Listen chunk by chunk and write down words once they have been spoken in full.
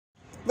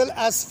Well,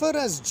 as far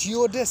as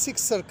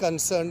geodesics are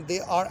concerned, they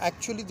are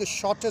actually the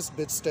shortest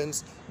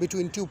distance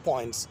between 2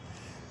 points.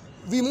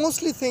 We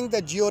mostly think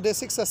that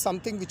geodesics are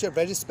something which are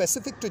very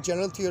specific to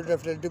general theory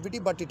of relativity,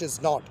 but it is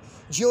not.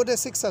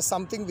 Geodesics are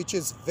something which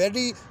is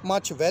very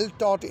much well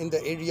taught in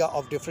the area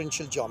of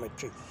differential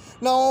geometry.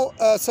 Now,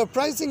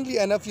 surprisingly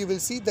enough, you will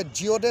see that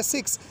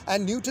geodesics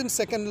and Newton's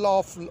second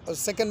law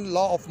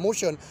of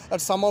motion are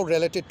somehow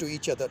related to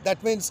each other.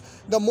 That means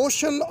the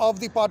motion of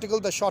the particle,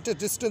 the shortest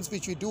distance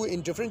which we do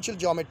in differential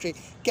geometry,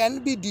 can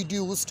be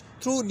deduced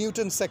through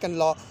Newton's second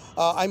law,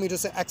 I mean to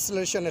say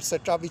acceleration,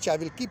 etc., which I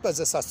will keep as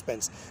a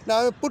suspense.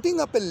 Now, I'm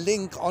putting up a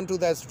link onto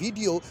this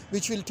video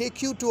which will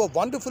take you to a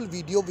wonderful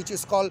video which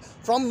is called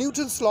From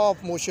Newton's Law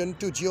of Motion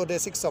to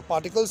Geodesics of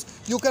Particles.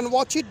 You can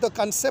watch it. The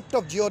concept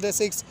of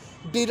geodesics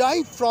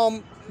derived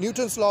from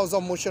Newton's laws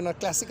of motion or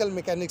classical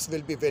mechanics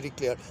will be very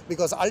clear,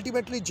 because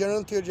ultimately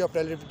general theory of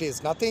relativity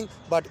is nothing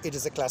but it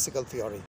is a classical theory.